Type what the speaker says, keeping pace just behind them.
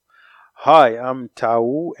Hi, I'm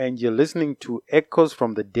Tau, and you're listening to Echoes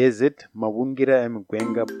from the Desert, Mawungira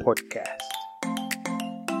Mgwenga podcast.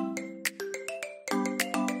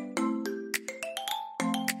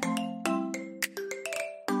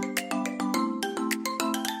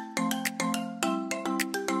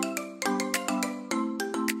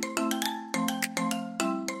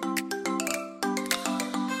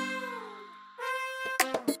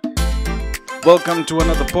 Welcome to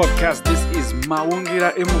another podcast. This is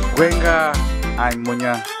Mawungira Mgwenga. I'm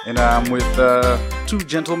Munya, and I'm with two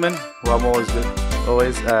gentlemen who I'm always with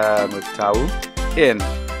Tau and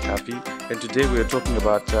Tafi. And today we are talking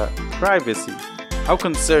about privacy. How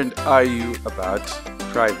concerned are you about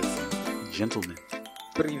privacy, gentlemen?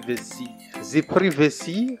 Privacy. The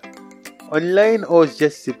privacy online or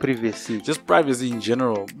just the privacy? Just privacy in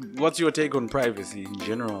general. What's your take on privacy in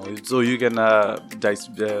general? So you can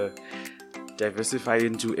diversify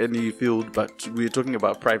into any field, but we're talking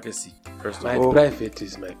about privacy first of all. My private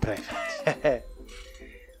is my private.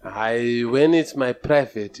 When it's my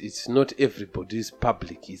private, it's not everybody's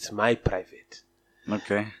public. It's my private.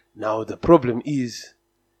 Okay. Now the problem is,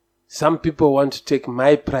 some people want to take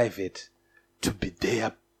my private to be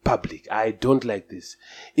their public. I don't like this.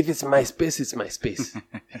 If it's my space, it's my space.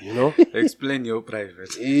 You know. Explain your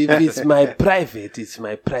private. If it's my private, it's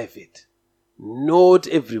my private. Not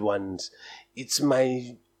everyone's. It's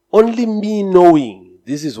my only me knowing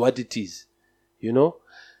this is what it is, you know.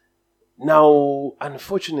 Now,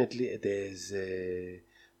 unfortunately, there's a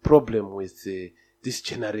problem with this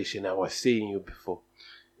generation. I was saying you before.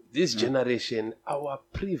 This generation, our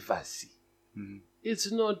privacy,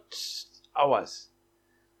 it's not ours.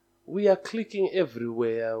 We are clicking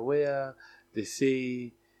everywhere where they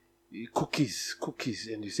say cookies,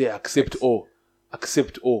 and you say accept all.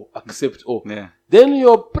 Accept all. Yeah. Then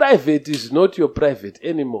your private is not your private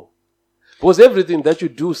anymore. Because everything that you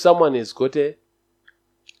do, someone has got a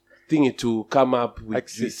thing to come up with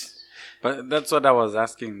Access. this. But that's what I was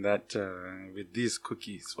asking, that with these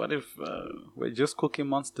cookies, what if we're just cookie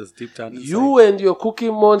monsters deep down inside? You and your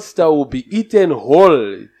cookie monster will be eaten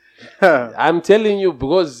whole. I'm telling you,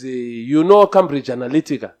 because you know Cambridge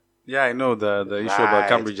Analytica. Yeah, I know the issue about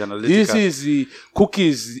Cambridge Analytica. This is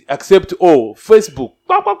cookies, accept all. Facebook,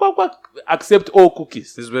 accept all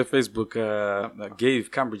cookies. This is where Facebook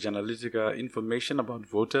gave Cambridge Analytica information about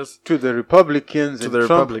voters. To the Republicans, To and the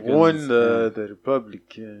Trump Republicans, won the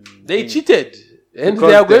Republican. They thing. cheated. And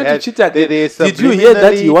Because they are going they had- to cheat again. they Did you hear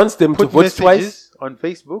that he wants them to put vote messages twice? on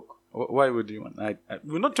Facebook? Why would you want?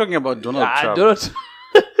 We're not talking about Donald I Trump. don't.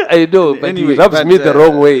 I know, but Anyway, he rubs me the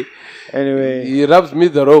wrong way. Anyway, He rubs me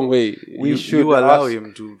the wrong way. we should You allow ask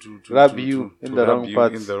him to rub to- you to in the rub wrong you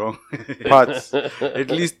parts. in the wrong parts.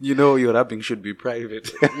 At least you know your rubbing should be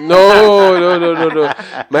private. No.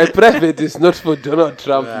 My private is not for Donald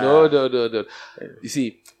Trump. No. You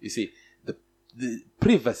see, the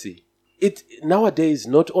privacy. It nowadays,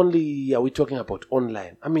 not only are we talking about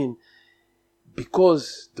online. I mean,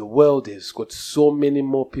 because the world has got so many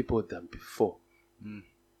more people than before.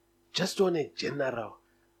 Just on a general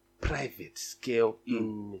private scale,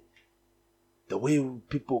 in the way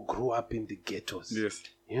people grew up in the ghettos. Yes.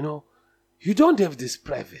 You know, you don't have this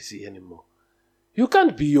privacy anymore. You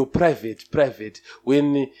can't be your private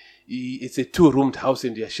when it's a 2-roomed house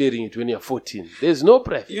and you're sharing it when you're 14. There's no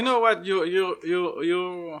privacy. You know what?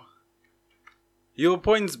 Your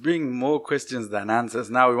points bring more questions than answers.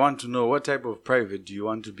 Now we want to know, what type of private do you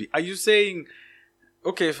want to be? Are you saying,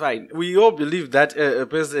 okay, fine, we all believe that a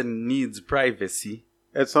person needs privacy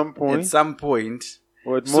At some point, or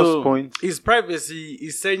or at most points. Is privacy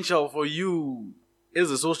essential for you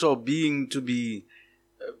as a social being to be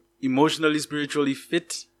emotionally, spiritually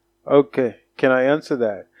fit? Okay, can I answer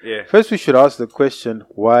that? Yeah. First, we should ask the question,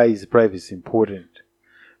 why is privacy important?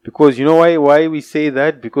 Because you know why we say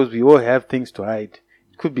that? Because we all have things to hide.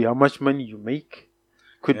 It could be how much money you make.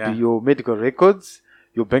 Could be your medical records,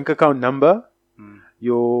 your bank account number,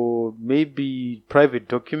 your maybe private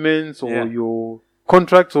documents, or your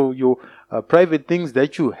contracts, or your private things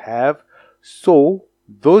that you have. So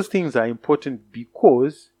those things are important,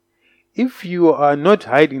 because if you are not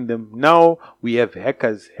hiding them, now we have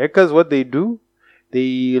hackers. Hackers, what they do,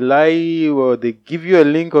 they lie, or they give you a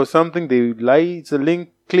link or something. They lie, it's a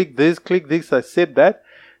link, click this, accept that.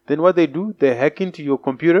 Then what they do, they hack into your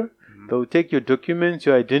computer. They'll take your documents,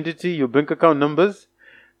 your identity, your bank account numbers,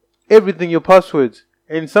 everything, your passwords.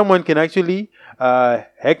 And someone can actually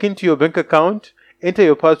hack into your bank account, enter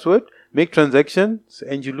your password, make transactions,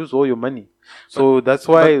 and you lose all your money. So that's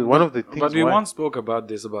why one of the things. But we once spoke about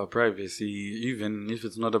this, about privacy, even if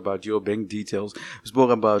it's not about your bank details. We spoke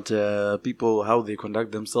about people, how they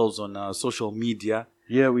conduct themselves on social media.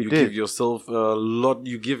 Yeah, we you did. give yourself a lot.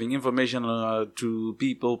 You're giving information to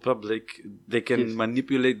people, public. They can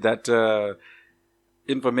manipulate that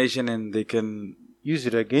information, and they can use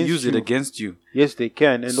it against you. Yes, they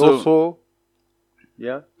can. And also,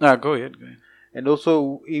 yeah. Go ahead. And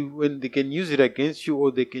also, when they can use it against you,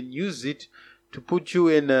 or they can use it to put you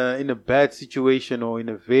in a bad situation, or in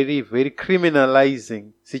a very, very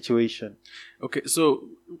criminalizing situation. Okay, so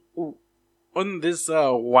on this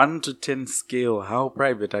 1 to 10 scale, how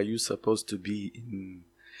private are you supposed to be in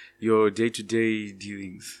your day-to-day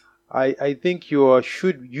dealings? I think you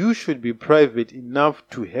should be private enough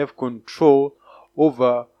to have control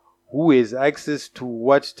over who has access to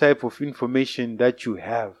what type of information that you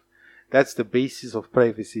have. That's the basis of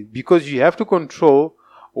privacy, because you have to control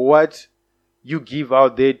what you give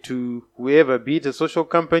out there to whoever, be it a social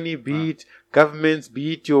company, be it governments,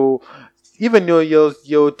 be it your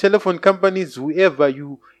telephone companies, whoever.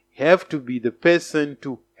 You have to be the person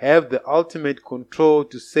to have the ultimate control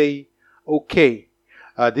to say, okay,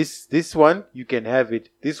 this one you can have it,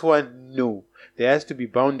 this one no. There has to be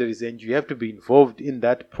boundaries, and you have to be involved in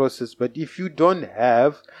that process. But if you don't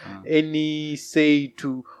have any say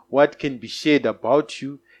to what can be shared about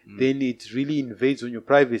you, then it really invades on your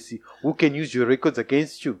privacy. Who can use your records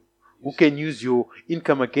against you? Who can use your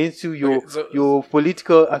income against you? Your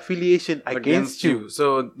political affiliation against you?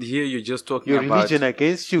 So here you're just talking about your religion about,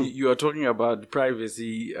 against you. You are talking about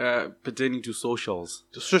privacy pertaining to socials.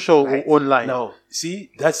 To social or online. Now,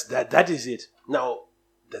 see, that is it. Now,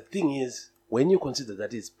 the thing is, when you consider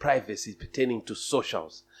that it's privacy pertaining to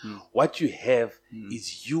socials, what you have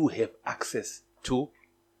is you have access to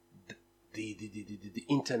the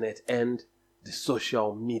internet and the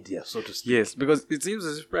social media, so to speak. Yes, because it seems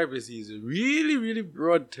as if privacy is a really, really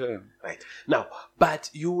broad term. Right. Now, but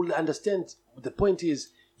you will understand, the point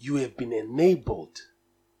is, you have been enabled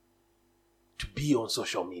to be on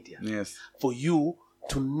social media. Yes. For you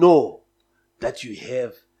to know that you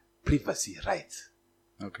have privacy rights.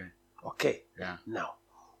 Okay. Yeah. Now,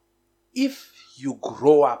 if you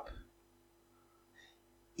grow up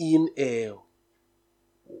in a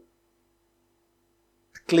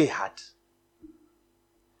clay hut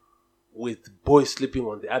with boys sleeping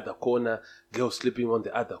on the other corner, girls sleeping on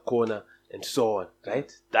the other corner, and so on,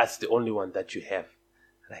 right? That's the only one that you have,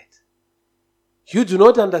 right? You do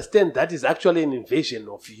not understand that is actually an invasion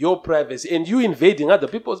of your privacy, and you invading other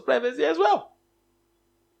people's privacy as well.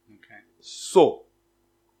 Okay. So,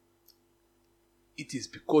 it is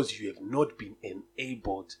because you have not been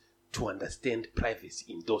enabled to understand privacy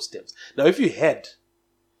in those terms. Now, if you had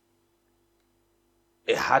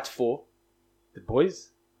a hut for the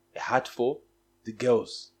boys, a hut for the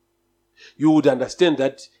girls, you would understand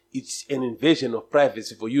that it's an invasion of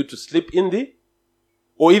privacy for you to sleep in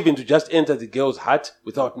or even to just enter the girl's hut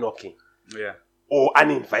without knocking. Yeah. Or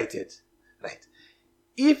uninvited. Right.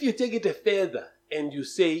 If you take it further and you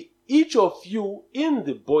say each of you in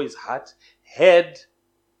the boys' hut had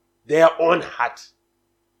their own hut.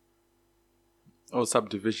 Or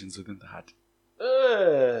subdivisions within the hut.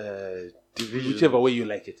 Whichever way you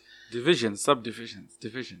like it. Divisions, subdivisions,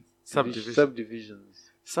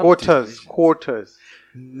 subdivisions. Quarters.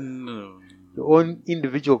 No. Your own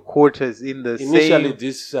individual quarters in the same... Initially,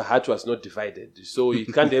 this hut was not divided. So you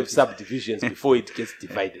can't have subdivisions before it gets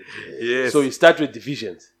divided. Yes. So you start with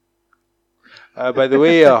divisions. By the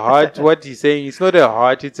way, a hut, what he's saying, it's not a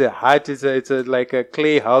hut, it's a hut. It's like a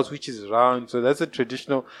clay house which is round. So that's a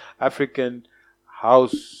traditional African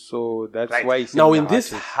house. So that's why he's now in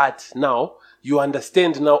this hut, now you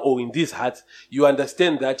understand now, or in this hut, you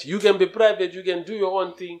understand that you can be private, you can do your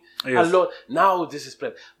own thing alone. Now this is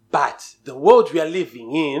private. But the world we are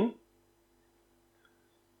living in,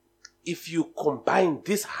 if you combine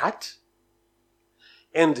this hut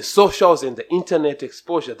and the socials and the internet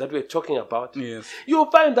exposure that we're talking about,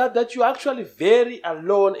 you'll find out that you're actually very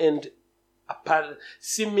alone and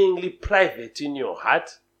seemingly private in your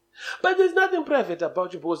hut. But there's nothing private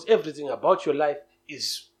about you, because everything about your life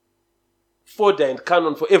is fodder and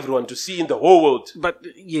canon for everyone to see in the whole world. But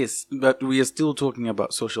yes, but we are still talking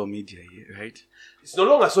about social media here, right? It's no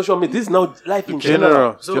longer social media. This is now life in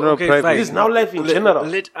general. So, okay, fine. This is now life in general.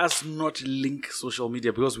 Let us not link social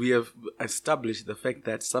media, because we have established the fact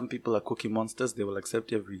that some people are cookie monsters. They will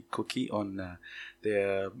accept every cookie on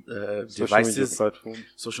their devices,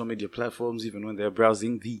 social media platforms, even when they're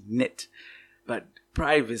browsing the net. But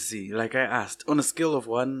privacy, like I asked, on a scale of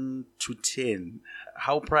 1 to 10,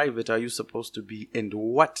 how private are you supposed to be, and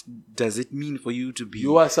what does it mean for you to be?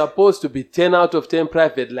 You are supposed to be 10 out of 10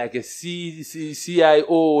 private, like a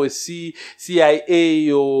CIO, a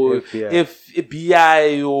CIA, or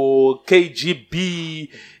FBI, or KGB,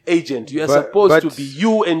 agent. You are But- supposed but- to be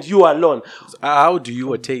you and you alone. How do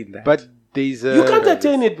you attain that? But there's You can't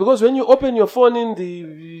attain it because when you open your phone in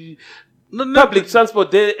the public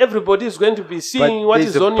transport, everybody is going to be seeing what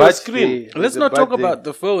is on your screen. Let's not talk about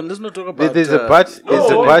the phone. Let's not talk about. There's a but. There's a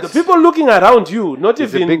No, but. the people looking around you, not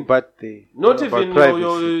There's even a big but there. not about even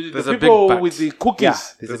privacy. the There's a big people but. with the cookies. Yeah,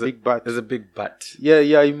 there's a big but. There's a big but. Yeah,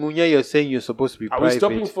 Munya, you're saying you're supposed to be Are private. we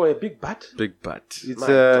stopping for a big but? Big but.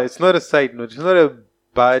 It's not a side note. It's not a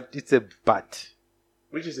but. It's a but.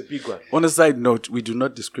 Which is a big one. On a side note, we do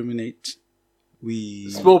not discriminate. We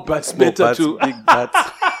Small butts small better butts, too. big butts.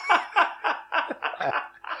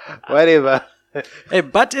 Whatever. A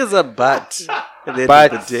butt is a butt. At the end of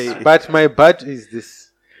But the day. but my but is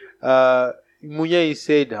this. Munya, you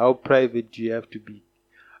said how private do you have to be.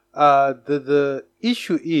 The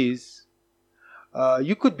issue is,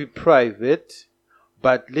 you could be private,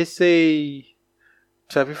 but let's say,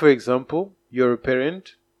 Tafi, for example, you're a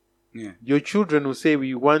parent. Yeah. Your children will say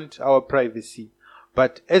we want our privacy,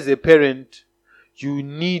 but as a parent, you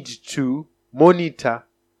need to monitor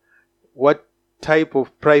what type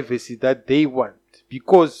of privacy that they want,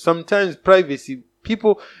 because sometimes privacy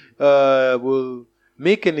people will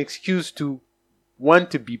make an excuse to want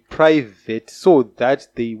to be private so that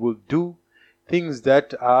they will do things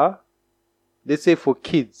that are, let's say, for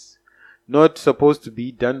kids, not supposed to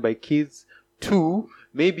be done by kids. Two,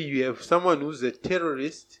 maybe you have someone who's a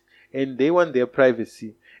terrorist and they want their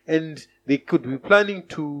privacy, and they could be planning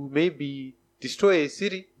to maybe destroy a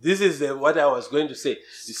city. This is what I was going to say.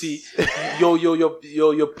 You see,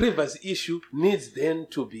 your privacy issue needs then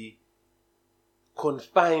to be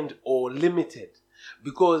confined or limited,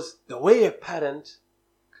 because the way a parent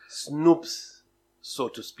snoops, so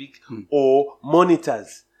to speak, or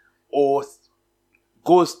monitors, or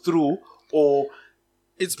goes through, or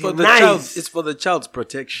It's for the denies. child's. It's for the child's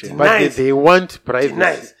protection. But Nice. they want privacy.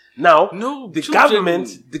 denies. Now, No, the children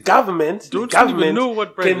government don't can even know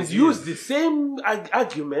what privacy use is. the same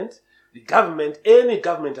argument. The government, any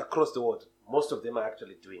government across the world, most of them are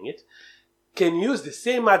actually doing it, can use the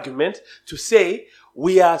same argument to say,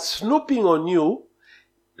 we are snooping on you,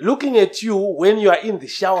 looking at you when you are in the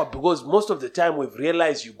shower, because most of the time we've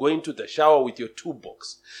realized you go into the shower with your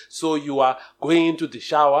toolbox. So you are going into the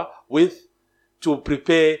shower to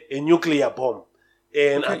prepare a nuclear bomb,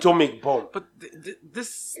 an atomic bomb. But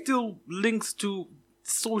this still links to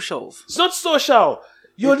socials. It's not social.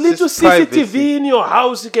 Your It's little just CCTV privacy. in your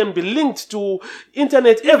house can be linked to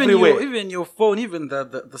internet everywhere. Even your phone, even the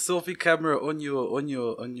selfie camera on your.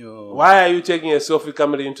 Why are you taking a selfie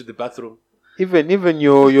camera into the bathroom? Even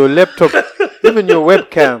your laptop, even your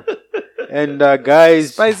webcam, and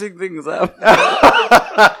guys. Spicing things up.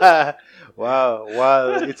 Wow!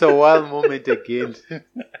 It's a wild moment again.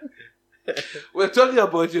 We're talking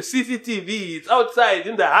about your CCTV. It's outside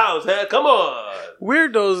in the house. Come on.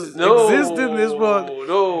 Weirdos exist in this world.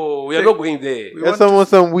 No, we are not going there. That's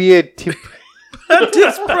almost some weird tip. But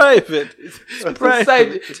it's private. It's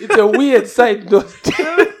private. It's a weird side note.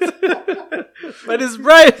 But it's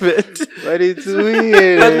private. But it's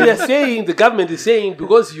weird. But we are saying, the government is saying,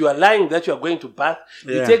 because you are lying that you are going to bath,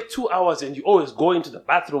 you Yeah. take 2 hours and you always go into the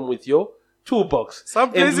bathroom with your toolbox. Some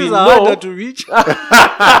And places we are know- harder to reach.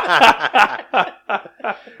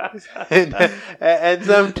 and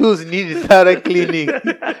some tools need thorough cleaning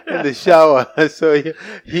in the shower, so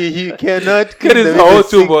you cannot clean That is them our in whole the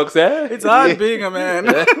sink. toolbox, eh? It's hard being a man.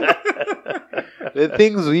 The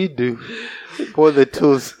things we do for the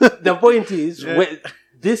tools. The point is,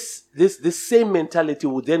 this same mentality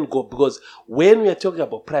will then go, because when we are talking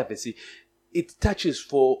about privacy, it touches,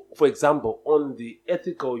 for example, on the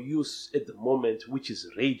ethical use at the moment, which is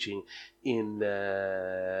raging in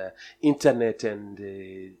internet and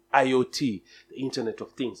IoT, the Internet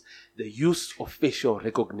of Things, the use of facial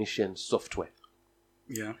recognition software.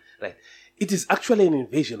 Yeah. Right? It is actually an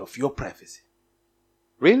invasion of your privacy.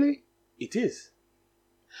 Really? It is.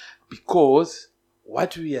 Because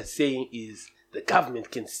what we are saying is the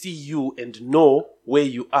government can see you and know where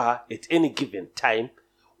you are at any given time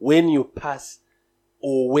when you pass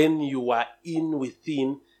or when you are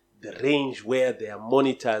within the range where their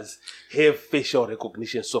monitors have facial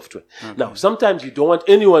recognition software. Okay. Now, sometimes you don't want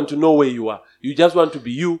anyone to know where you are. You just want to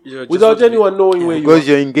be you Yeah, just without want to be- anyone knowing where you Because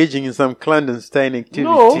are. you're engaging in some clandestine activity.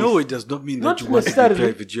 No, it does not mean Not that you want to be necessarily.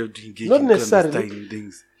 private. You have to engage Not in necessarily. clandestine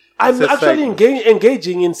things. I'm It's a actually cycle.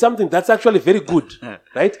 engaging in something that's actually very good, Yeah.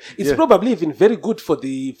 right? It's Yeah. probably even very good for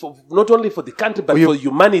not only for the country but you- for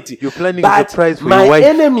humanity. you're planning but a surprise for my your wife.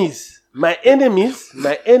 my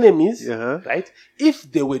enemies, Uh-huh. right?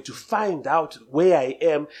 If they were to find out where I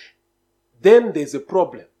am, then there's a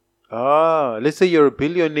problem. Let's say you're a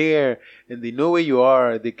billionaire and they know where you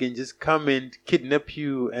are, they can just come and kidnap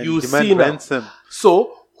you and You see demand now. ransom. So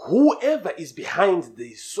whoever is behind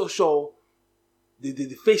the social, the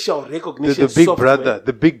facial recognition The big software, brother,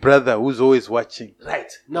 the big brother who's always watching.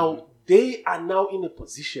 right now, they are now in a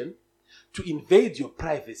position to invade your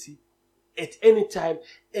privacy at any time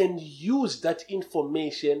and use that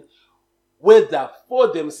information, whether for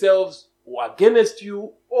themselves or against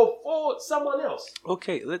you or for someone else.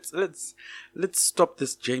 Okay, let's stop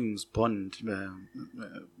this James Bond.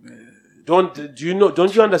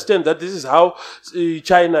 Don't you understand that this is how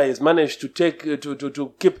China has managed to take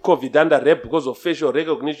to keep COVID under wrap because of facial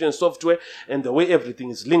recognition software and the way everything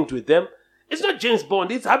is linked with them? It's not James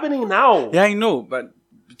Bond. It's happening now. Yeah, I know, but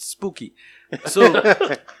it's spooky. So,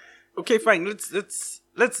 okay, fine.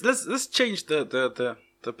 Let's change the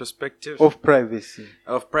perspective Of privacy.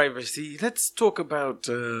 of privacy. Let's talk about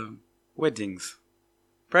weddings,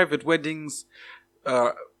 private weddings,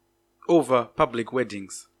 over public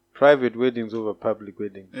weddings. Private weddings over public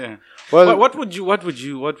weddings. Yeah. Well, What would you want if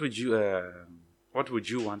you were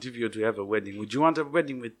to have a wedding? Would you want a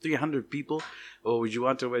wedding with 300 people, or would you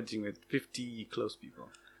want a wedding with 50 close people?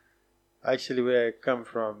 actually, where I come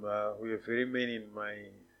from, we have very many in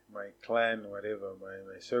my clan, whatever,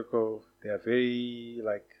 my circle. They are very,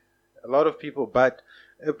 like, a lot of people, but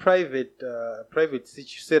a private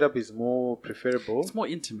setup is more preferable, It's more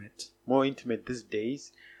intimate. more intimate these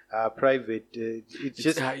days. Private, it's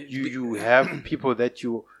just you have people that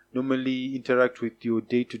you normally interact with, your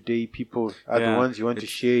day-to-day people are the Yeah, ones you want to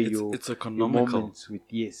share your economical. moments with.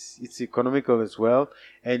 Yes, it's economical as well,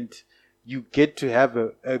 and you get to have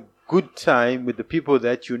a good time with the people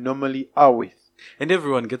that you normally are with, And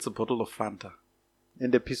everyone gets a bottle of Fanta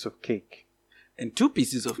and a piece of cake. and 2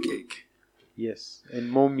 pieces of cake. Yes,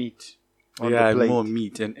 and more meat on Yeah, the and plate. more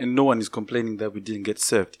meat, and no one is complaining that we didn't get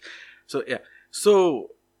served. So yeah,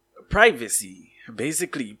 so privacy,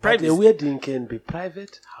 basically But privacy. a wedding can be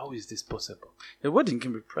private. How is this possible? A wedding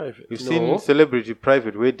can be private. You've No. seen celebrity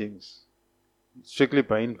private weddings, strictly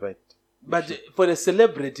by invite. But for a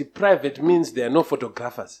celebrity, private means there are no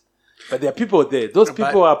photographers. But there are people there. Those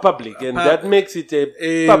people are public, and that makes it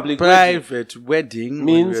a public wedding. private wedding. When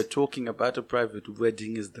Means- we're talking about a private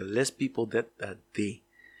wedding, is the less people that are there,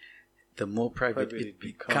 the more private it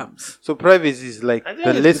becomes. So privacy is like I think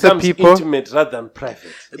the it lesser becomes people. intimate rather than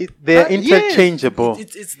private. They're Yes, interchangeable.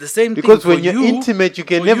 it's the same Because thing. when for you're you, intimate, you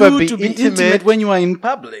can for never you be to intimate. when you are in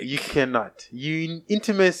public. You cannot.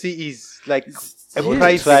 Intimacy is like a Won't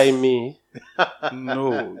private. try me.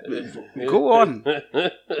 No, go on.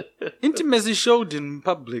 Intimacy showed in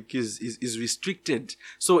public is restricted,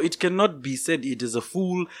 so it cannot be said it is a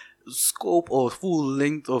full scope or full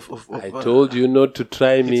length of I told you not to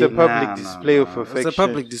try me. It's a public display of affection. It's a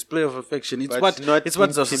public display of affection. It's But what it's not it's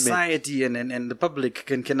what the intimate. society and the public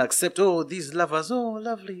can accept. Oh, these lovers. Oh,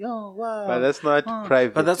 lovely. Oh, wow. But that's not Oh.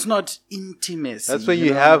 private. But that's not intimacy. That's when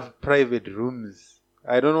you know? have private rooms.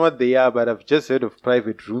 I don't know what they are, but I've just heard of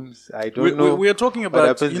private rooms. I don't know. We are talking what about,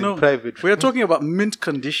 happens in private we are talking about mint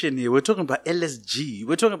condition here. We're talking about LSG.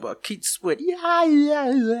 We're talking about Kate Sweat. Yeah.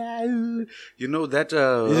 You know that.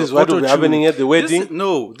 This is what will be auto-tune. happening at the wedding? This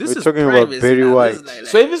We're is talking about privacy Barry now. White. This is like-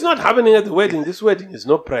 So if it's not happening at the wedding, this wedding is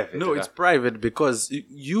not private. no, it's private because There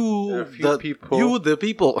you, are a few people- you, the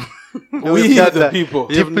people, we each are other. the people.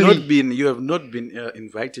 you have Deeply. not been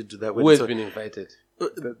invited to that Who wedding. has So- been invited?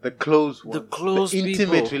 The close ones. close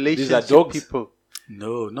intimate people. relationship These are dogs. people.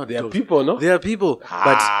 No, not They are dogs. people, no? They are people,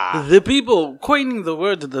 but the people, coining the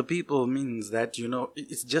word "the people" means that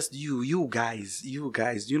it's just you guys.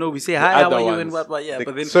 You know, we say hi, how other are you, ones. and what, yeah. The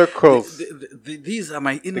But then circles. these are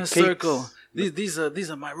my inner cakes. circle. These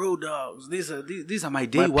are my road dogs. These are my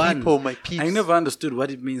day My ones. people, my peeps. I never understood what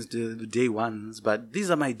it means to the day ones, but these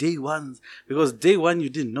are my day ones because day one you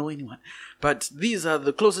didn't know anyone. But these are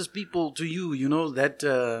the closest people to you, that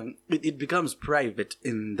it becomes private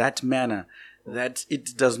in that manner, that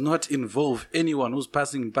it does not involve anyone who's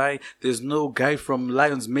passing by. There's no guy from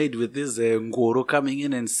Lions Made with this ngoro coming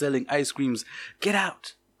in and selling ice creams. Get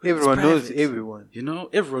out. It's Everyone knows private. everyone.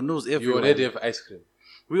 Everyone knows You everyone. already have ice cream.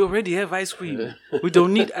 We already have ice cream. We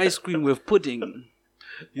don't need ice cream with pudding.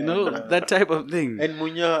 That type of thing. And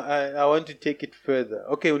Munya, I want to take it further.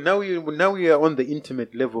 Okay, now we are on the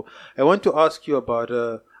intimate level. I want to ask you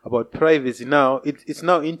about privacy. Now it's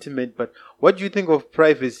now intimate, but what do you think of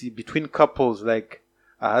privacy between couples, like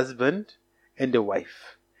a husband and a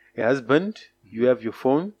wife? A husband, you have your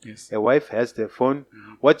phone. Yes. A wife has their phone.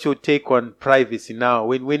 What's your take on privacy now?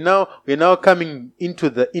 When we're now coming into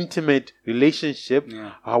the intimate relationship,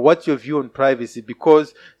 Yeah. what's your view on privacy?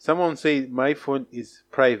 Because someone say my phone is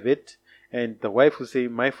private and the wife will say,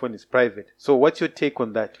 my phone is private. So what's your take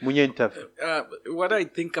on that? Munya and Tafi. What I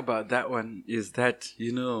think about that one is that,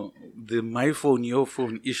 the my phone, your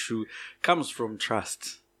phone issue comes from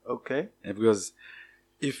trust. Okay. Because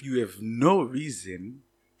if you have no reason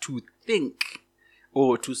to think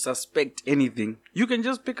or to suspect anything, you can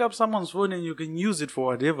just pick up someone's phone and you can use it for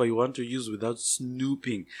whatever you want to use without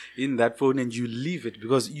snooping in that phone, and you leave it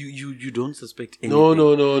because you don't suspect anything. No.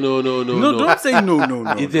 No, don't say no.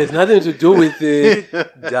 It has nothing to do with It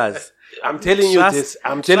does. I'm telling Trust- you this.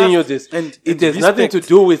 I'm telling you this. and It has respect. nothing to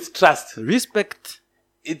do with trust. Respect.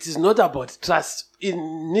 It is not about trust.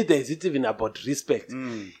 Neither is it even about respect.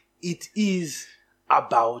 It is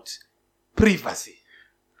about privacy.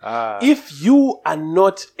 If you are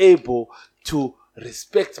not able to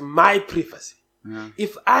respect my privacy,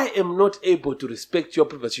 if I am not able to respect your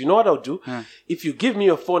privacy, you know what I'll do? If you give me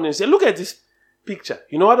your phone and say, look at this picture,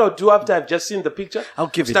 you know what I'll do after I've just seen the picture? I'll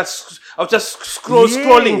give it. I'll just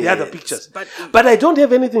scrolling the other pictures. But I don't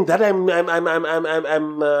have anything that I'm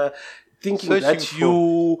thinking Searching that for.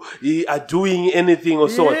 you are doing anything or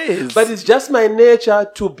so on. Yes. But it's just my nature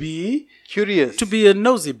to be Curious. To be a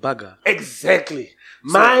nosy bugger. exactly.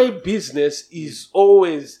 My business is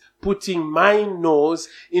always putting my nose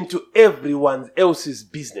into everyone else's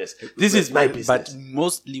business. This is my business. But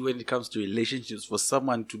mostly when it comes to relationships, for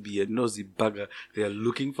someone to be a nosy bugger, they are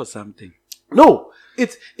looking for something. No,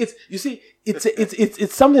 it's you see,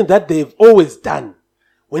 it's something that they've always done.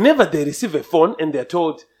 Whenever they receive a phone and they're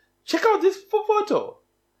told, check out this photo,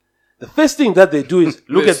 the first thing that they do is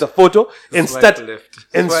look at the photo and Swipe start left.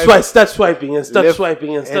 and Swipe start swiping and start left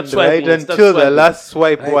swiping and start and swiping right and start until the swiping. last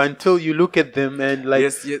swipe, or Right. until you look at them and like,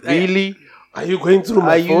 Yes, yes, really? Are you going through Are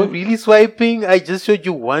my you phone? really swiping? I just showed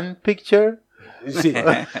you one picture. You see,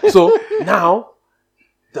 so now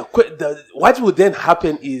what would then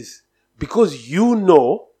happen is, because you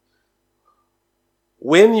know,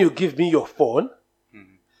 when you give me your phone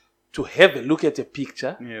to have a look at a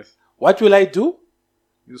picture, Yes. what will I do?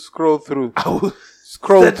 You scroll through. I will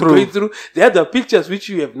Scroll start through. going through. They are the pictures which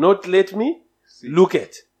you have not let me look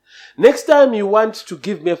at. Next time you want to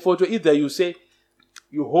give me a photo, either you say,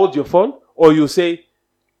 you hold your phone, or you say,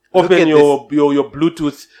 open at your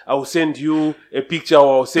Bluetooth, I will send you a picture,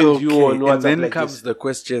 or I'll send you on WhatsApp and then like comes this. the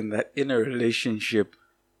question that in a relationship,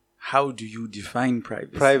 how do you define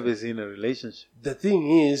privacy? Privacy in a relationship. The thing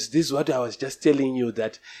is, this is what I was just telling you,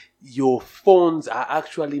 that your phones are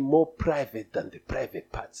actually more private than the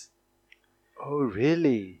private parts. Oh,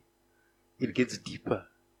 really? It gets deeper.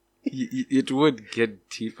 It would get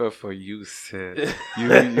deeper for you, sir.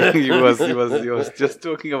 He was just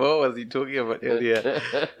talking about, what was he talking about earlier?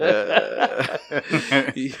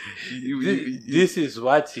 This is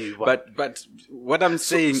what he wants. But what I'm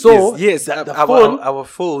saying so is, yes, the our, phone- our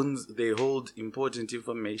phones, they hold important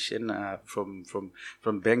information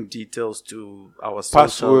from bank details to our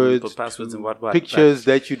social passwords and what pictures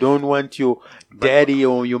that you don't want your daddy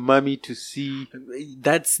or your mommy to see.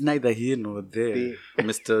 That's neither here nor there,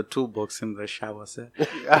 Mr. Toolbox in the shower, sir.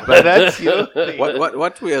 That's your thing.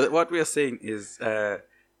 What we are saying is there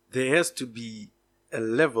has to be a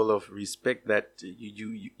level of respect that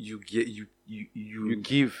you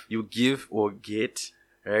give or get,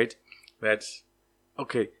 right? That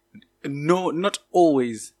okay, no, not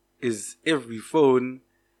always is every phone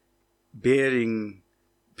bearing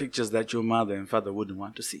pictures that your mother and father wouldn't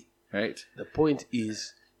want to see, right? The point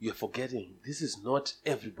is, you're forgetting, this is not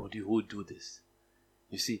everybody who will do this.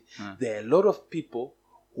 You see, there are a lot of people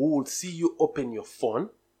who will see you open your phone,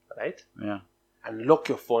 right? Yeah. And lock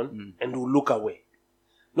your phone and will look away.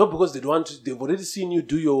 Not because they don't want to, they've already seen you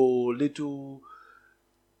do your little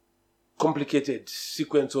complicated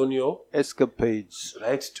sequence on your Escapades.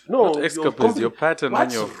 right. No, Not escapades, your pattern on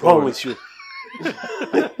What's your wrong phone. with you?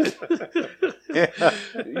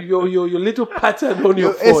 your little pattern on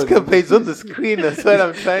your Your phone. escapades on the screen. That's what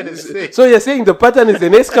I'm trying to say. So you're saying the pattern is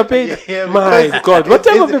an escapade? Yeah, My because God, what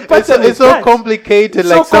type of a pattern it's is so that? complicated. It's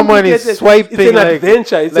Like so someone is complicated. swiping. It's an like,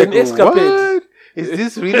 adventure. It's like, an escapade. What? Is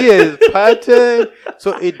this really a pattern?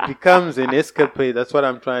 So it becomes an escapade. That's what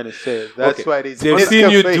I'm trying to say. That's Okay. why it's They've an seen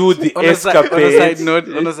you escapade. do the On a side escapades.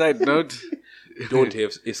 note, Don't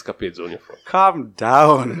have escapades on your phone. calm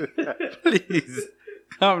down, please.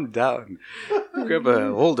 Calm down. Grab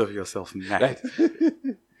a hold of yourself, man. Right.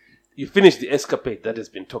 You finish the escapade that has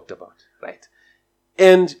been talked about, right?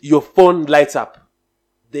 And your phone lights up.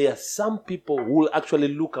 There are some people who will actually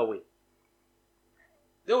look away.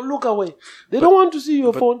 They'll look away. They don't want to see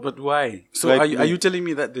your phone. But why? So Like are me. you telling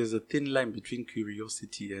me that there's a thin line between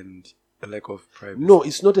curiosity and a lack of privacy? No,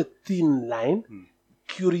 it's not a thin line.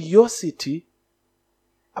 Curiosity,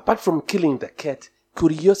 apart from killing the cat,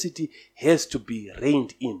 curiosity has to be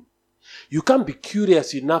reined in. You can't be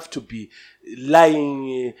curious enough to be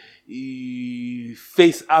lying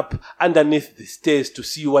face up underneath the stairs to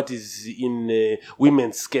see what is in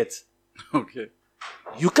women's skirts. Okay.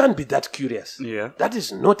 You can't be that curious. Yeah. That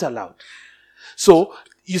is not allowed. So,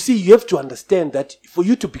 you see, you have to understand that for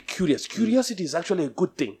you to be curious, curiosity is actually a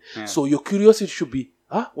good thing. Yeah. So your curiosity should be,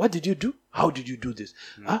 what did you do? How did you do this?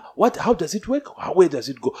 How does it work? Where does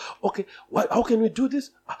it go? Okay, how can we do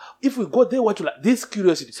this? If we go there, what will this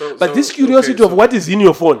curiosity? This curiosity of what is in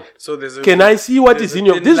your phone. So can I see what is in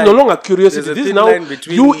your? This is no longer curiosity. This is now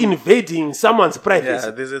you invading someone's privacy.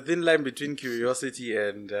 Yeah, there's a thin line between curiosity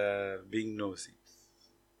and being nosy.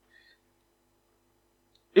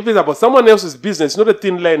 If it's about someone else's business, not a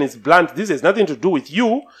thin line, it's blunt. This has nothing to do with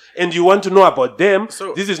you, and you want to know about them.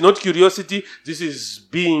 So, this is not curiosity. This is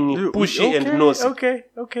being pushy and nosy. Okay.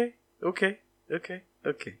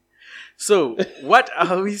 So, what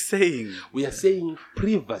are we saying? We are saying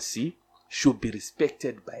privacy should be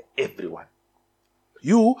respected by everyone.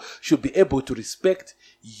 You should be able to respect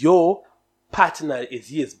your partner as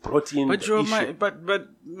he has brought in but the issue. But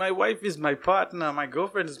my wife is my partner, my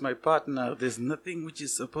girlfriend is my partner. There's nothing which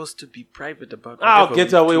is supposed to be private about. Oh,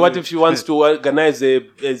 get away. What if she wants to organize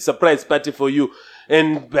a surprise party for you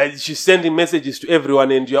and she's sending messages to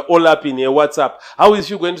everyone and you're all up in your WhatsApp? How is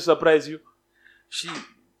she going to surprise you?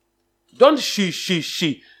 Don't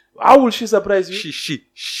she. How will she surprise you? She.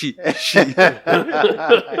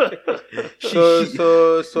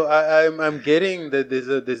 So I'm getting that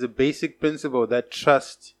there's a basic principle that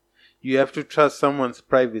trust. You have to trust someone's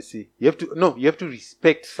privacy. You have to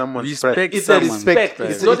respect someone's privacy. It's a respect.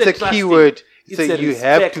 It's a key word. So you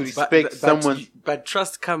have to respect someone's. But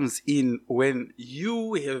trust comes in when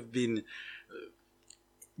you have been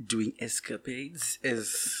doing escapades,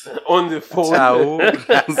 as on the phone.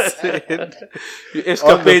 Said. You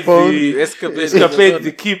escapade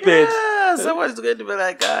the keypad. Yeah, someone's going to be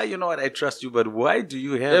like, you know what, I trust you, but why do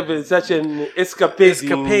you have such an escapade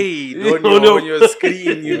on your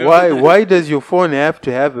screen? You know? Why does your phone have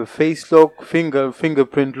to have a face lock,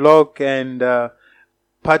 fingerprint lock, and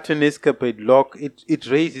pattern escapade lock? It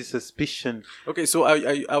raises suspicion. Okay, so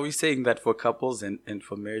are we saying that for couples and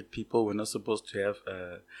for married people we're not supposed to have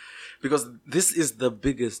because this is the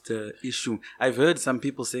biggest issue. I've heard some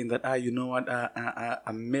people saying that you know what,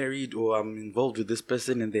 I'm married or I'm involved with this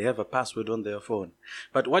person and they have a password on their phone.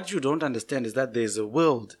 But what you don't understand is that there's a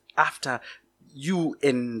world after you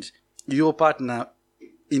and your partner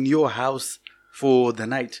in your house for the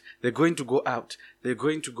night. They're going to go out. They're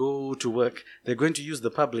going to go to work. They're going to use the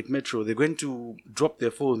public metro. They're going to drop their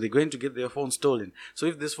phone. They're going to get their phone stolen. So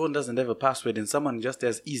if this phone doesn't have a password and someone just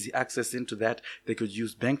has easy access into that, they could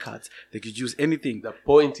use bank cards. They could use anything. The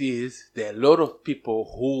point is, there are a lot of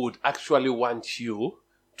people who would actually want you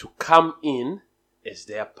to come in as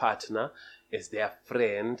their partner, as their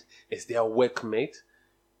friend, as their workmate.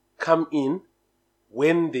 Come in.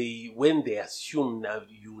 When they assume now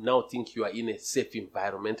you now think you are in a safe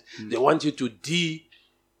environment, they want you to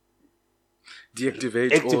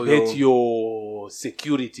deactivate your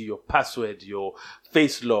security, your password, your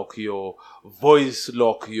face lock, your voice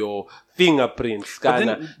lock, your fingerprint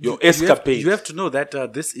scanner, your escapade. You have to know that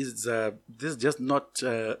this is just not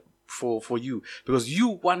for you, because you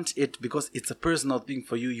want it because it's a personal thing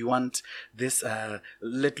for you. You want this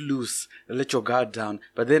let loose, let your guard down.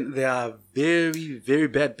 But then there are very, very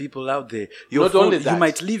bad people out there. Not only that, you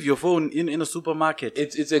might leave your phone in a supermarket.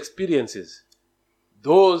 It's experiences.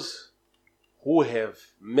 Those who have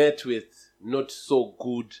met with not so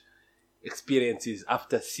good experiences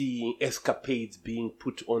after seeing escapades being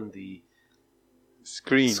put on the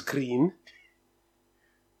screen.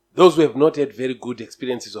 Those who have not had very good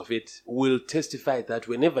experiences of it will testify that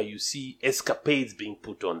whenever you see escapades being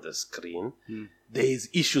put on the screen, there is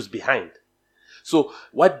issues behind. So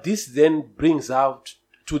what this then brings out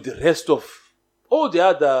to the rest of all the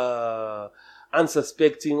other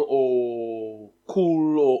unsuspecting or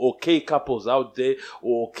cool or okay couples out there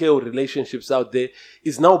or okay relationships out there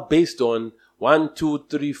is now based on 1, 2,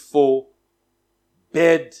 3, 4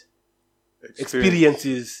 bad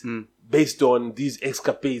experiences based on these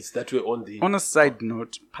escapades that were on the... On a side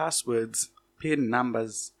note, passwords, PIN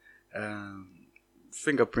numbers,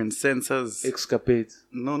 fingerprint sensors... Escapades.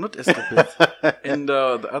 No, not escapades. And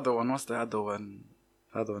the other one, what's the other one?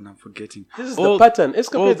 The other one I'm forgetting. This is the pattern.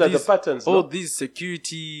 Escapades are the patterns. All these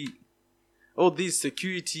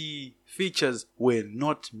security features were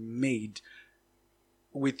not made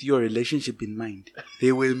with your relationship in mind.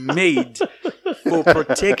 They were made for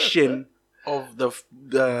protection of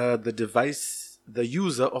the device, the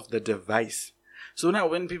user of the device. So now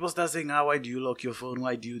when people start saying, why do you lock your phone?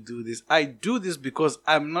 Why do you do this? I do this because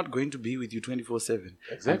I'm not going to be with you 24/7.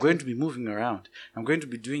 Exactly. I'm going to be moving around. I'm going to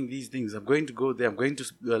be doing these things. I'm going to go there. I'm going to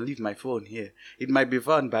leave my phone here. It might be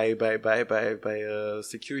found by a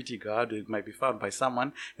security guard. Or it might be found by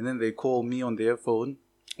someone, and then they call me on their phone,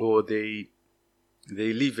 or they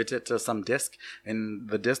leave it at some desk, and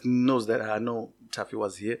the desk knows that I know Tafi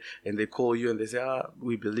was here, and they call you and they say,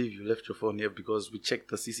 we believe you left your phone here because we checked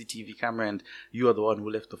the CCTV camera and you are the one who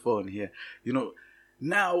left the phone here.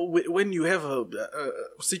 Now when you have a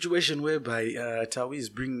situation whereby Tawi is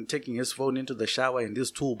taking his phone into the shower in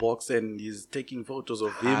this toolbox and he's taking photos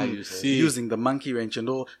of him using the monkey wrench and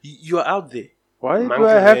all, you are out there. Why do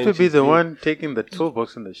I have to be the one taking the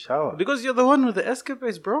toolbox in the shower? Because you're the one with the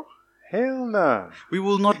escapades, bro. Hell nah. We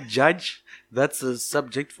will not judge. That's a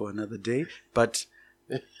subject for another day. But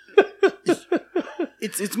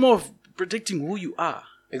it's more of protecting who you are.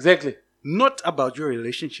 Exactly. Not about your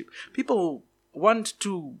relationship. People want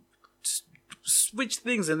to switch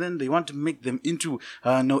things and then they want to make them into,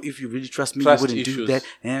 no, if you really trust me, you wouldn't do that.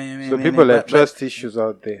 So people have trust issues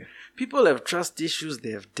out there. People have trust issues.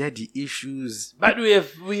 They have daddy issues. But we have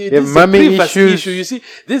this is a privacy issue. You see,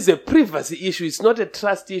 this is a privacy issue. It's not a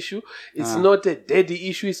trust issue. It's not a daddy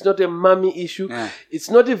issue. It's not a mommy issue. It's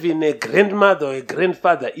not even a grandmother or a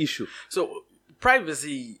grandfather issue. So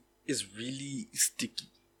privacy is really sticky.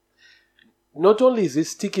 Not only is it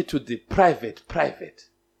sticky to the private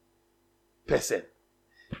person,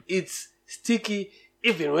 it's sticky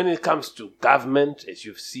even when it comes to government, as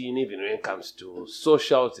you've seen, even when it comes to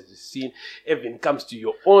socials, as you've seen, even when it comes to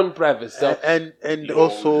your own private self, and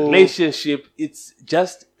also relationship, it's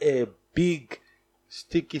just a big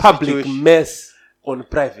sticky public situation. mess on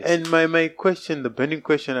privacy. And my question, the burning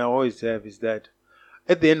question I always have is that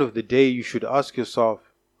at the end of the day, you should ask yourself,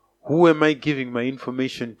 who am I giving my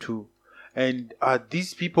information to? And are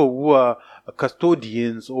these people who are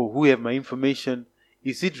custodians or who have my information,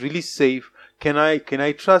 is it really safe? Can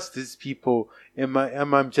I trust these people? Am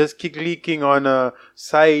I just clicking on a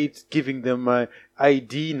site, giving them my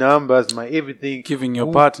ID numbers, my everything? Giving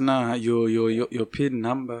your partner your PIN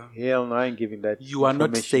number. Hell no, I ain't giving that. You are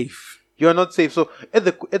not safe. You are not safe. So at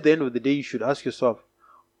the end of the day, you should ask yourself,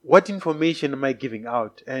 what information am I giving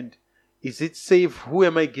out? And is it safe? Who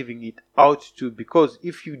am I giving it out to? Because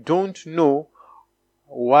if you don't know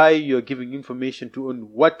why you're giving information to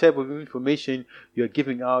and what type of information you're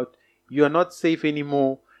giving out, you are not safe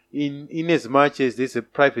anymore. In as much as there's a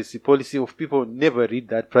privacy policy, of people never read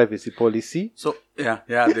that privacy policy. So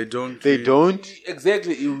they don't. They don't.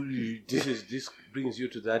 Exactly. This brings you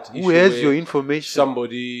to that issue. Who has your information?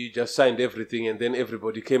 Somebody just signed everything, and then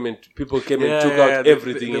people came and took out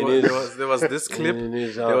everything. There was this clip.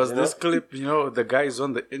 This clip. The guy is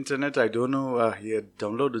on the internet. I don't know. He had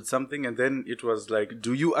downloaded something, and then it was like,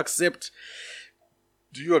 "Do you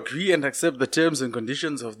agree and accept the terms and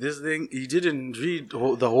conditions of this thing?" He didn't read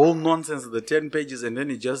the whole nonsense of the 10 pages, and then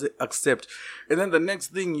he just accept. And then the next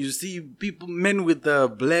thing you see, men with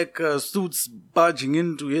black suits barging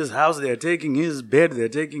into his house. They're taking his bed. They're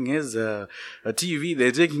taking his TV.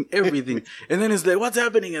 They're taking everything. And then it's like, what's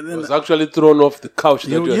happening? And then it was actually thrown off the couch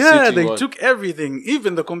that you were sitting on. They took everything,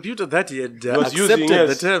 even the computer that he had accepted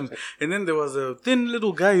the terms. And then there was a thin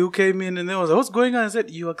little guy who came in, and there was, what's going on? I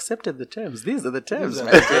said, you accepted the terms. These are the terms. We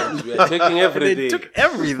are taking everything. They took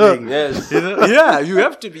everything. Yes. You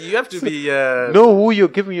have to be. Know who you're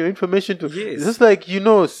giving your information to. Yes. It's just like,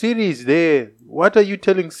 Siri is there. What are you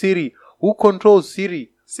telling Siri? Who controls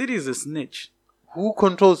Siri? Siri is a snitch. Who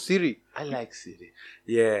controls Siri? I like Siri.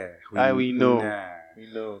 Yeah. We know.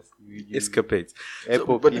 We know. Escapades.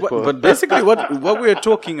 But basically what we're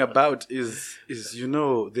talking about is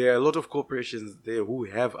there are a lot of corporations there who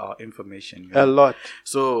have our information. A lot.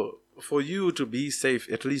 So for you to be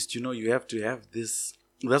safe, at least, you have to have this.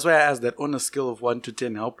 That's why I asked that on a scale of 1 to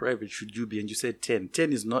 10, how private should you be? And you said 10.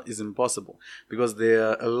 10 is impossible because there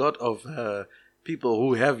are a lot of people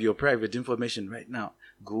who have your private information right now.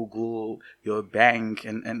 Google, your bank,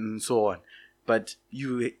 and so on. But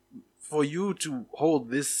for you to hold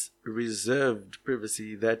this reserved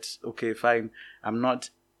privacy that, okay, fine, I'm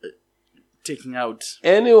not taking out.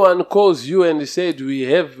 Anyone calls you and said, we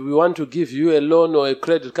want to give you a loan or a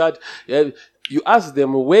credit card, you ask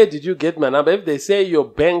them, where did you get my number? If they say your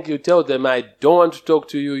bank, you tell them, I don't want to talk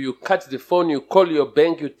to you. You cut the phone, you call your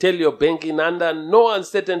bank, you tell your bank in under no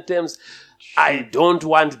uncertain terms, I don't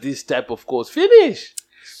want this type of calls. Finish.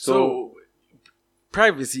 So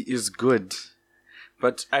privacy is good,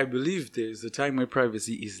 but I believe there is a time where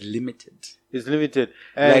privacy is limited. It's limited.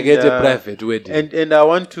 And, like at a private wedding. And I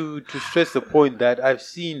want to stress the point that I've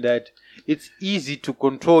seen that it's easy to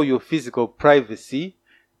control your physical privacy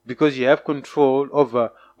because you have control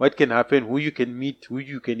over what can happen, who you can meet, who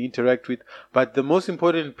you can interact with. But the most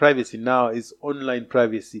important privacy now is online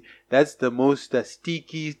privacy. That's the most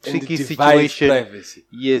sticky, tricky situation. Privacy.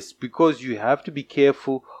 Yes, because you have to be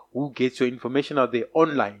careful who gets your information out there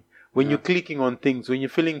online. When you're clicking on things, when you're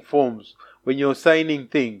filling forms, when you're signing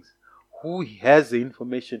things, who has the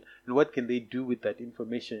information and what can they do with that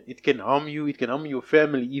information? It can harm you. It can harm your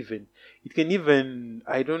family even. It can even,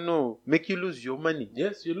 I don't know, make you lose your money.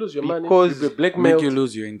 Yes, you lose your money. Because you'll be blackmailed. Make you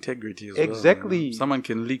lose your integrity as well. Exactly. Someone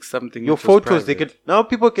can leak something. Your photos, they can, now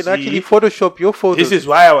people can actually Photoshop your photos. This is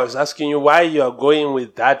why I was asking you why you are going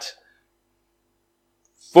with that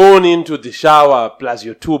phone into the shower plus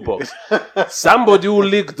your toolbox. Somebody will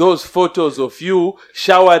leak those photos of you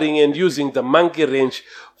showering and using the monkey wrench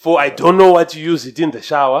for I don't know what you use it in the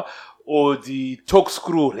shower, or the torque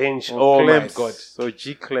screw wrench. Oh clamps, my God. So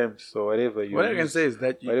G clamps or whatever you What I can use. say is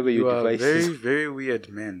that Whatever you your are device very, is. very weird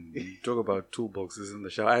men. You talk about toolboxes in the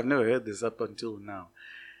shower. I've never heard this up until now.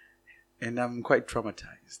 And I'm quite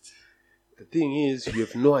traumatized. The thing is, you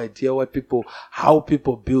have no idea how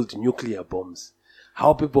people build nuclear bombs,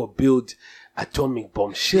 how people build atomic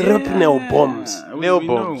bombs, shrapnel bombs, Nail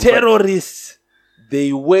bombs. terrorists.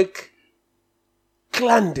 They work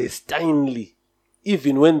clandestinely,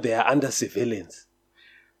 even when they are under surveillance.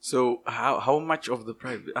 So how much of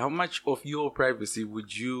your privacy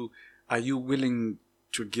are you willing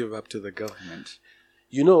to give up to the government?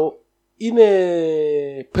 You know, in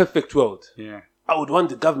a perfect world, I would want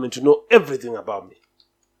the government to know everything about me.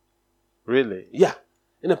 Really? Yeah.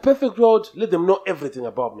 In a perfect world, let them know everything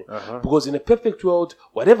about me. Because in a perfect world,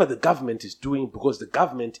 whatever the government is doing, because the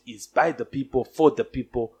government is by the people, for the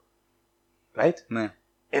people, right? Yeah.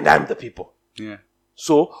 And I'm the people. Yeah.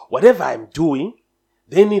 So whatever I'm doing,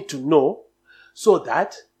 they need to know so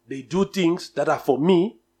that they do things that are for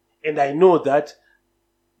me, and I know that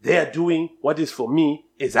they are doing what is for me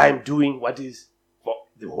as I'm doing what is for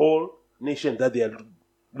the whole nation that they are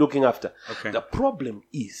looking after. Okay. The problem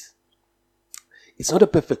is, it's not a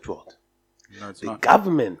perfect world. No, it's The not.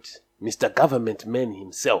 government, Mr. Government Man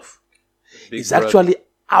himself, is brother. actually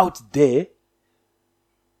out there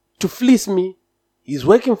to fleece me. He's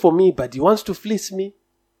working for me, but he wants to fleece me.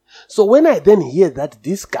 So when I then hear that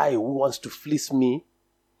this guy who wants to fleece me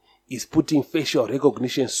is putting facial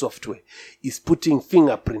recognition software, is putting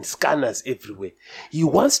fingerprint scanners everywhere, he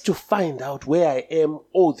wants to find out where I am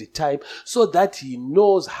all the time so that he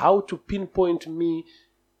knows how to pinpoint me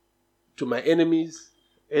to my enemies,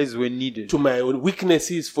 As when needed. to my own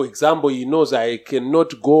weaknesses. For example, he knows I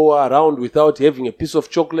cannot go around without having a piece of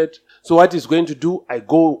chocolate. So what he's going to do, I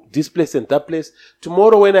go this place and that place.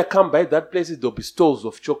 Tomorrow when I come by that place, there'll be stores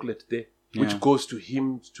of chocolate there, which goes to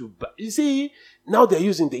him to buy. You see, now they're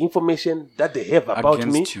using the information that they have about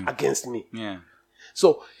me against me. Yeah.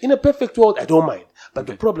 So in a perfect world, I don't mind. But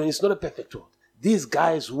the problem is not a perfect world. These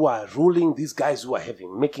guys who are ruling, these guys who are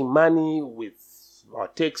making money with our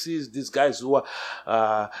taxes, these guys who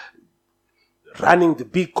are running the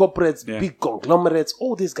big corporates, big conglomerates,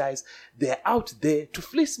 all these guys, they're out there to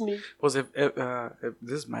fleece me. Because if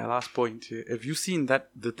this is my last point here. Have you seen that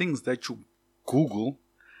the things that you Google,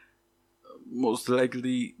 most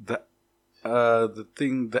likely the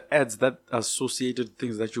ads that associated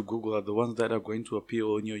things that you Google are the ones that are going to appear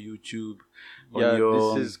on your YouTube.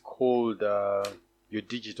 This is called your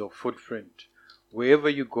digital footprint. Wherever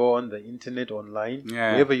you go on the internet, online,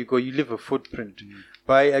 wherever you go, you leave a footprint.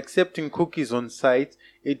 By accepting cookies on site,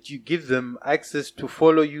 you give them access to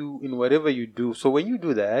follow you in whatever you do. So when you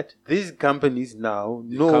do that, these companies now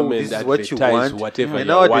know this is what you want, whatever and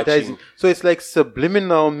you're now advertising. watching. So it's like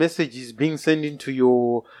subliminal messages being sent into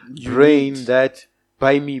your brain that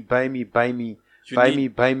buy me, buy me, buy me.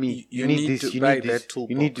 Buy me. You need this. You need this.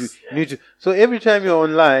 You need to. So every time you're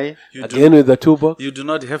online, Again with the toolbox. You do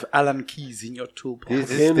not have Allen keys in your toolbox.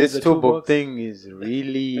 this toolbox thing is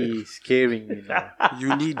really scaring me now.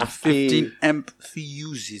 You need 15 amp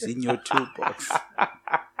fuses in your toolbox.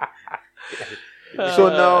 So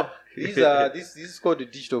now this is called the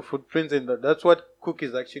digital footprints, and that's what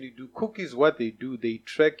cookies actually do. Cookies, what they do, they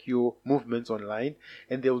track your movements online,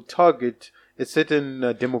 and they'll target a certain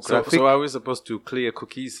demographic. So are we supposed to clear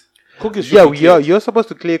cookies? Cookies should be cleared. You're supposed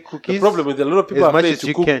to clear cookies. The problem is that a lot of people as are much afraid as to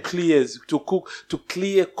you cook can. to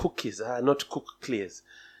clear cookies, not cook clears.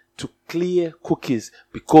 To clear cookies,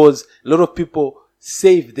 because a lot of people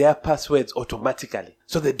save their passwords automatically,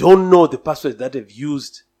 so they don't know the passwords that they've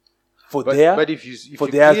used for their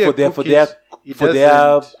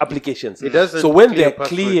applications. It doesn't. So when clear they're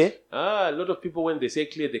clear, a lot of people when they say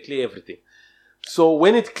clear, they clear everything. So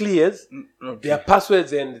when it clears, Okay. their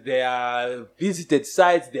passwords and their visited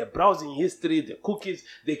sites, their browsing history, the cookies,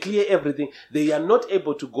 they clear everything. They are not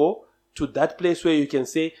able to go to that place where you can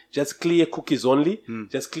say just clear cookies only,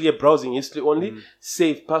 just clear browsing history only,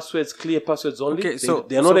 save passwords, clear passwords only. Okay, so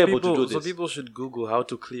they're not able people, to do this. So people should Google how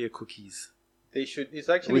to clear cookies. They should. It's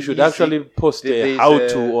actually. We should easy. actually post a There's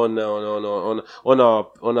how-to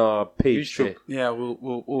on our page. YouTube. there. Yeah,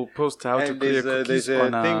 we'll post how to And clear there's cookies a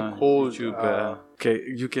on thing called, YouTube. Okay,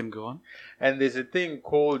 you can go on. And there's a thing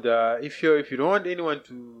called if you don't want anyone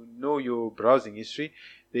to know your browsing history,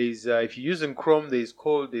 there's if you're using Chrome, there's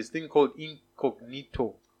a thing called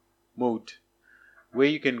incognito mode, where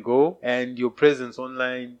you can go and your presence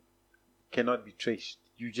online cannot be traced.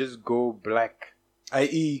 You just go black.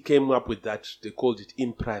 IE came up with that. They called it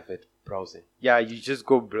in private browsing. Yeah, you just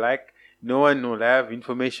go black. No one will have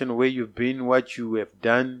information where you've been, what you have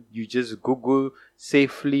done. You just Google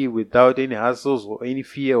safely without any hassles or any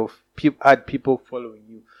fear of people following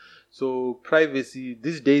you. So privacy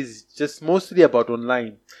these days is just mostly about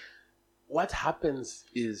online. What happens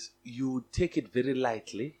is you take it very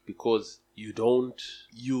lightly because you don't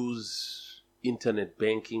use internet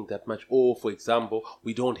banking that much, or for example,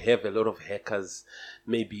 we don't have a lot of hackers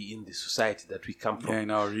maybe in the society that we come from. Yeah,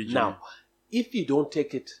 in our region. Now, if you don't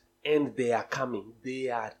take it and they are coming, they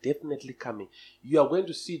are definitely coming, you are going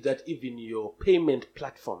to see that even your payment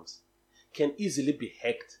platforms can easily be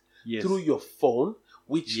hacked through your phone,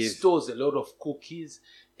 which stores a lot of cookies,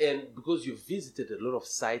 and because you visited a lot of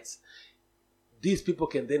sites, these people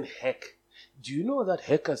can then hack. Do you know that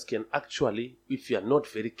hackers can actually, if you are not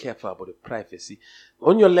very careful about the privacy,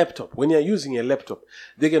 on your laptop, when you're using a laptop,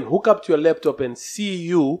 they can hook up to your laptop and see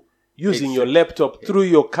you using your laptop through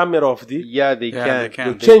your camera of the... Yeah, they can.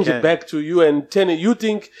 They'll change it back to you and turn it. You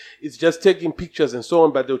think it's just taking pictures and so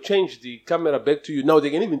on, but they'll change the camera back to you. Now they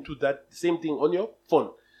can even do that same thing on your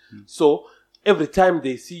phone. So every time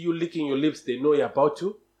they see you licking your lips, they know you're about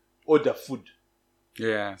to order food.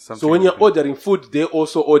 Yeah. So when you're ordering food, they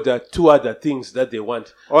also order 2 other things that they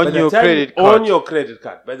want on your credit card. On your credit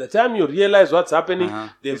card. By the time you realize what's happening,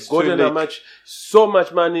 they've gotten so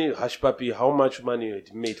much money. Hush puppy, how much money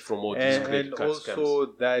it made from all these credit card scams. And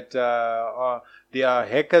also that there are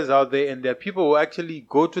hackers out there, and there are people who actually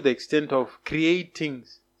go to the extent of creating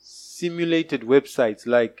simulated websites.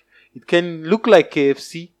 Like, it can look like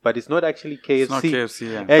KFC, but it's not actually KFC. It's not KFC,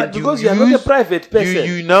 yeah. And but because you are not a private person.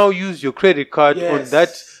 You now use your credit card on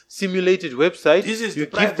that simulated website. You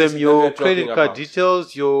give them your credit card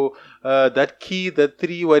details, your that key, that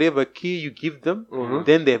 3 whatever key you give them.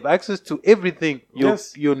 Then they have access to everything.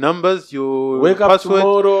 Your numbers, your wake password. Up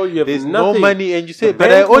tomorrow, you have there's nothing. No money, and you say,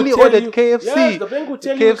 but I only ordered KFC. Yes, the bank will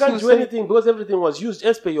tell you can't do anything because everything was used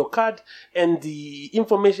as per your card, and the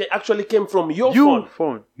information actually came from your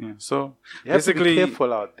phone. Yeah. So you have to be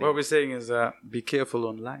careful out there. What we're saying is, be careful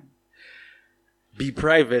online. Be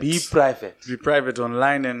private. Be private. Be private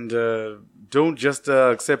online, and don't just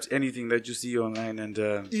accept anything that you see online. And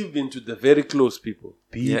even to the very close people.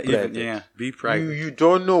 Be private. Be private. You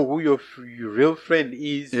don't know who your real friend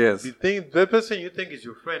is. Yes. The person you think is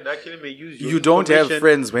your friend actually may use your You don't have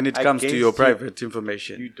friends when it comes to your private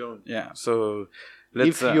information. You don't. Yeah. So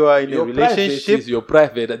if you are in a relationship, is your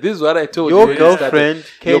private. This is what I told your you. Your girlfriend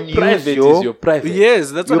can use your private.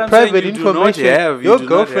 Yes, that's what your I'm private saying. information. Your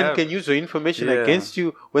girlfriend can use your information Yeah. against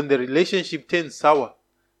you when the relationship turns sour.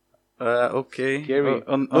 Okay. Scary.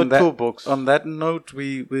 On that toolbox. On that note,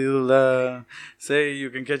 we will say you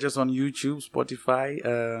can catch us on YouTube, Spotify,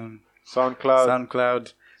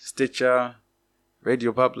 SoundCloud, Stitcher,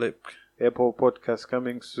 Radio Public, Apple Podcast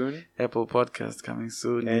coming soon. And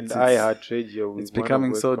iHeartRadio. It's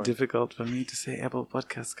becoming so difficult for me to say Apple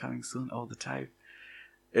Podcast coming soon all the time.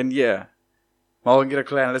 And yeah, Mawangira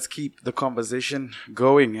Clan, let's keep the conversation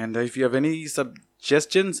going. And if you have any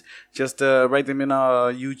suggestions, just write them in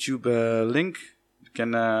our YouTube link. You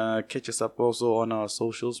can catch us up also on our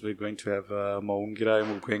socials. We're going to have Mawangira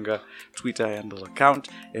Mugwenga Twitter handle account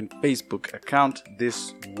and Facebook account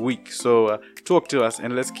this week. So talk to us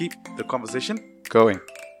and let's keep the conversation going.